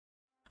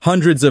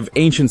Hundreds of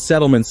ancient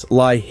settlements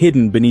lie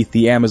hidden beneath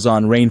the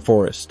Amazon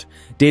rainforest,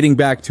 dating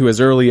back to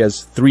as early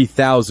as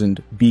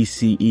 3000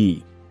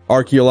 BCE.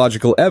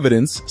 Archaeological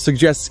evidence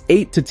suggests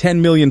 8 to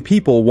 10 million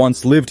people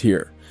once lived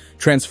here,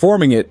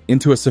 transforming it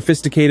into a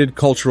sophisticated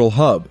cultural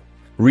hub.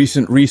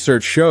 Recent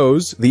research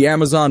shows the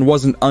Amazon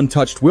wasn't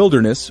untouched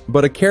wilderness,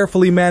 but a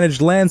carefully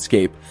managed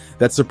landscape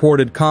that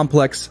supported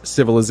complex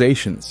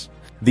civilizations.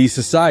 These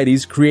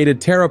societies created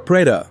terra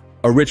preta,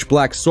 a rich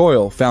black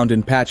soil found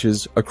in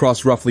patches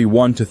across roughly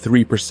 1 to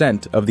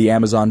 3% of the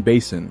Amazon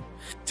basin.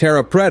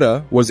 Terra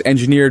preta was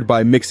engineered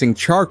by mixing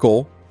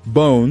charcoal,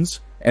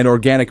 bones, and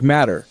organic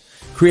matter,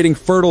 creating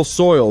fertile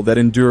soil that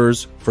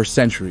endures for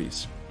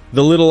centuries.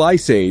 The Little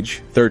Ice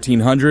Age,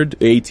 1300 to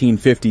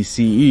 1850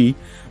 CE,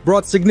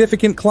 brought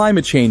significant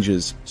climate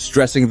changes,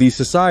 stressing these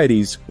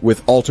societies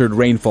with altered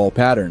rainfall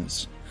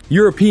patterns.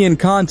 European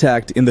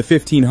contact in the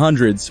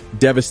 1500s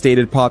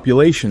devastated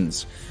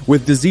populations,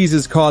 with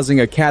diseases causing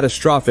a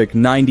catastrophic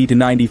 90 to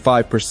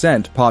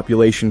 95%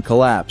 population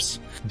collapse.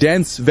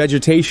 Dense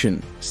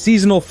vegetation,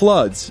 seasonal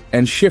floods,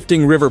 and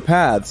shifting river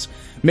paths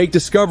make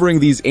discovering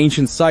these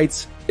ancient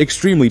sites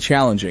extremely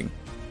challenging.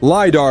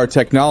 LiDAR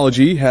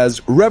technology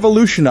has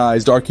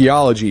revolutionized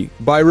archaeology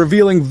by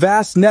revealing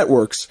vast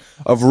networks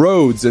of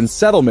roads and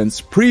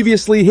settlements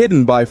previously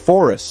hidden by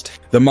forest.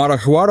 The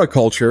Marajoara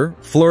culture,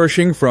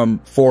 flourishing from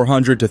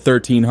 400 to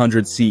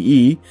 1300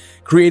 CE,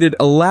 created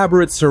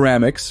elaborate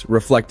ceramics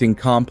reflecting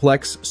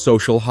complex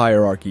social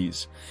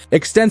hierarchies.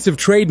 Extensive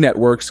trade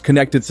networks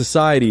connected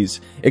societies,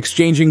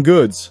 exchanging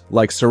goods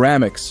like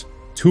ceramics,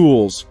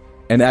 tools,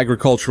 and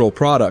agricultural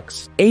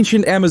products.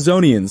 Ancient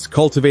Amazonians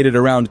cultivated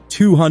around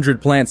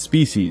 200 plant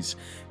species,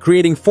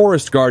 creating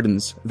forest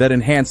gardens that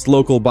enhanced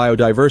local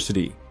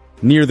biodiversity.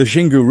 Near the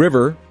Xingu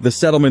River, the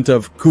settlement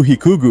of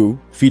Kuhikugu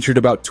featured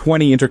about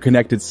 20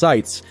 interconnected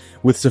sites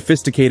with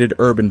sophisticated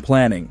urban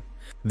planning.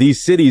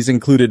 These cities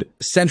included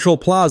central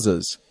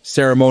plazas,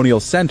 ceremonial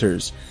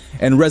centers,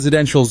 and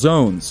residential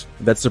zones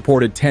that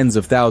supported tens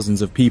of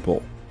thousands of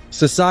people.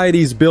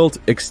 Societies built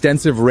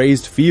extensive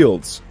raised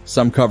fields,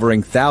 some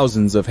covering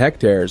thousands of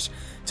hectares,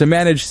 to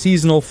manage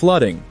seasonal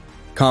flooding.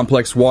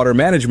 Complex water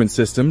management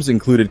systems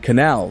included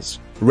canals,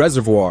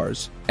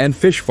 reservoirs, and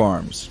fish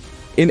farms.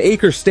 In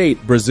Acre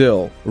State,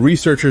 Brazil,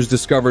 researchers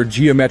discovered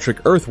geometric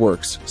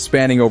earthworks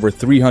spanning over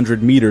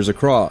 300 meters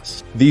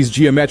across. These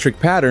geometric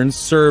patterns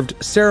served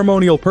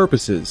ceremonial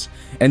purposes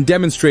and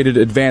demonstrated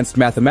advanced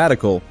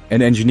mathematical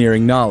and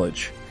engineering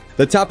knowledge.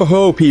 The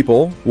Tapajos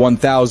people,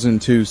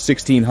 1000 to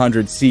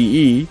 1600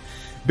 CE,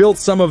 built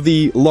some of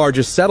the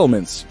largest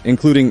settlements,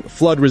 including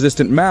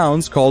flood-resistant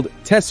mounds called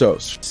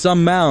tesos.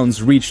 Some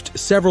mounds reached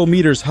several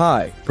meters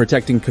high,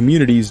 protecting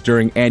communities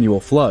during annual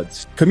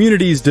floods.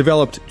 Communities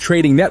developed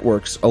trading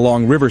networks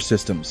along river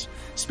systems,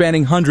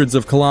 spanning hundreds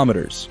of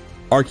kilometers.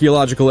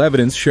 Archaeological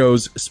evidence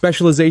shows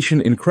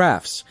specialization in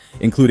crafts,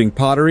 including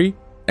pottery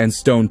and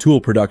stone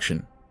tool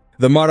production.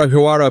 The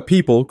Marajoara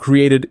people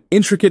created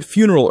intricate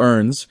funeral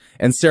urns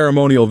and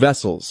ceremonial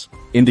vessels,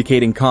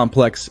 indicating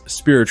complex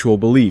spiritual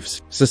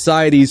beliefs.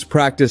 Societies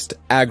practiced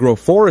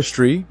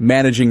agroforestry,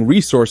 managing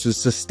resources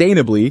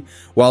sustainably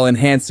while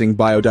enhancing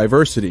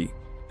biodiversity.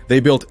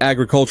 They built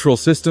agricultural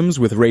systems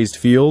with raised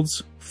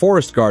fields,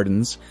 forest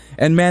gardens,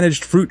 and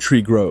managed fruit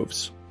tree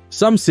groves.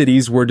 Some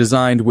cities were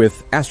designed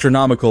with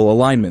astronomical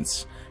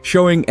alignments,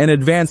 showing an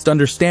advanced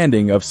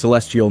understanding of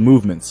celestial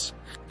movements.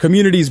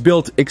 Communities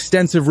built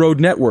extensive road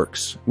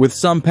networks, with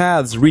some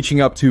paths reaching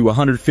up to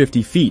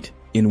 150 feet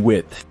in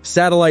width.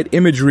 Satellite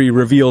imagery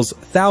reveals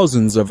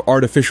thousands of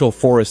artificial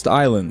forest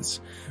islands,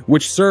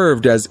 which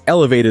served as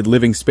elevated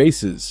living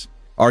spaces.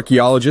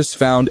 Archaeologists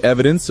found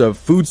evidence of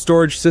food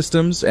storage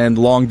systems and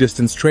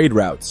long-distance trade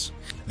routes.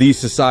 These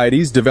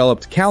societies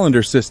developed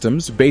calendar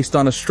systems based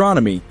on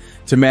astronomy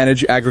to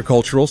manage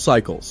agricultural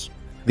cycles.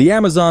 The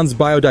Amazon's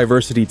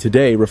biodiversity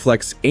today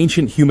reflects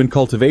ancient human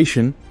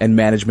cultivation and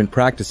management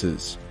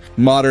practices.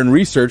 Modern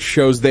research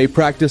shows they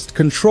practiced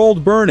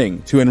controlled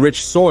burning to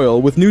enrich soil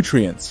with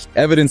nutrients.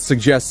 Evidence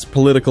suggests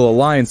political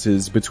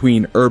alliances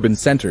between urban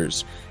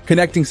centers,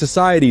 connecting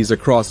societies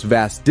across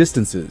vast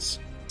distances.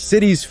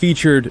 Cities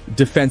featured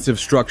defensive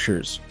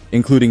structures,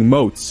 including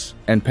moats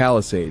and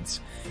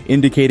palisades,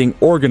 indicating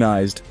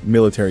organized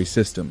military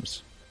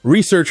systems.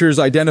 Researchers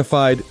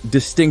identified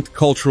distinct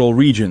cultural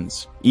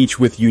regions, each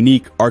with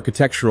unique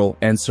architectural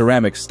and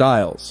ceramic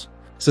styles.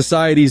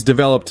 Societies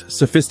developed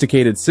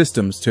sophisticated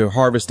systems to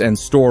harvest and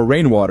store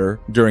rainwater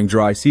during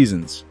dry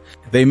seasons.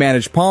 They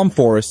managed palm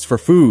forests for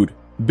food,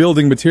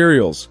 building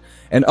materials,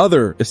 and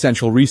other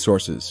essential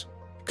resources.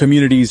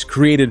 Communities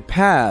created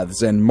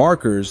paths and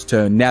markers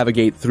to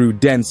navigate through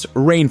dense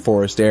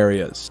rainforest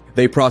areas.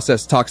 They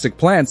processed toxic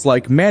plants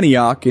like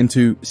manioc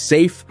into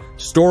safe,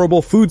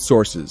 storable food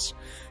sources,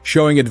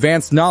 showing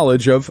advanced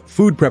knowledge of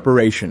food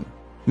preparation.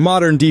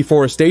 Modern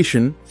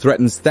deforestation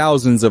threatens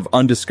thousands of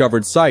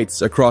undiscovered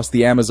sites across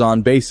the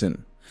Amazon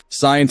basin.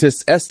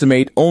 Scientists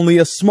estimate only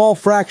a small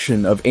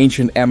fraction of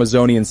ancient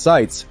Amazonian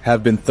sites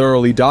have been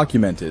thoroughly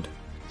documented.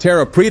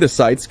 Terra preta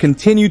sites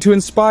continue to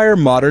inspire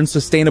modern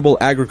sustainable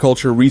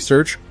agriculture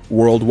research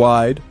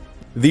worldwide.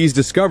 These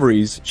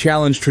discoveries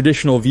challenge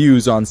traditional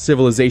views on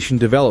civilization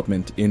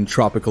development in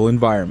tropical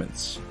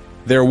environments.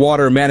 Their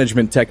water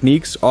management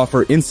techniques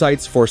offer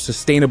insights for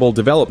sustainable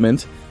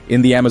development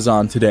in the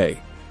Amazon today.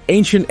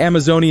 Ancient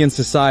Amazonian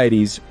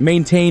societies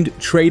maintained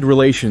trade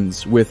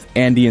relations with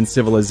Andean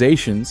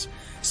civilizations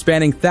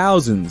spanning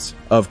thousands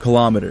of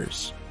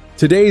kilometers.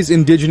 Today's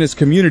indigenous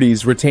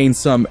communities retain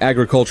some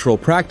agricultural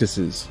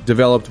practices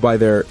developed by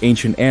their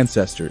ancient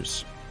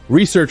ancestors.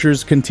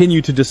 Researchers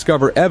continue to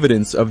discover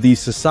evidence of these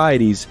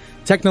societies'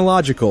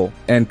 technological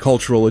and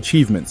cultural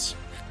achievements.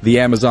 The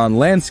Amazon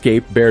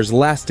landscape bears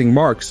lasting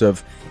marks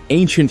of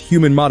ancient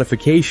human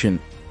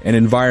modification and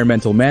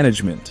environmental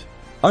management.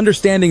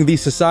 Understanding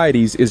these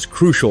societies is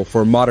crucial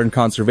for modern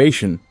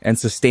conservation and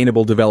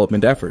sustainable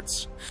development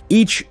efforts.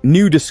 Each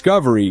new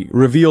discovery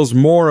reveals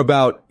more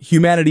about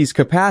humanity's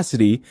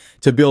capacity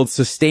to build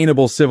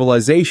sustainable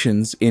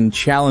civilizations in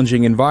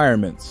challenging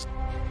environments.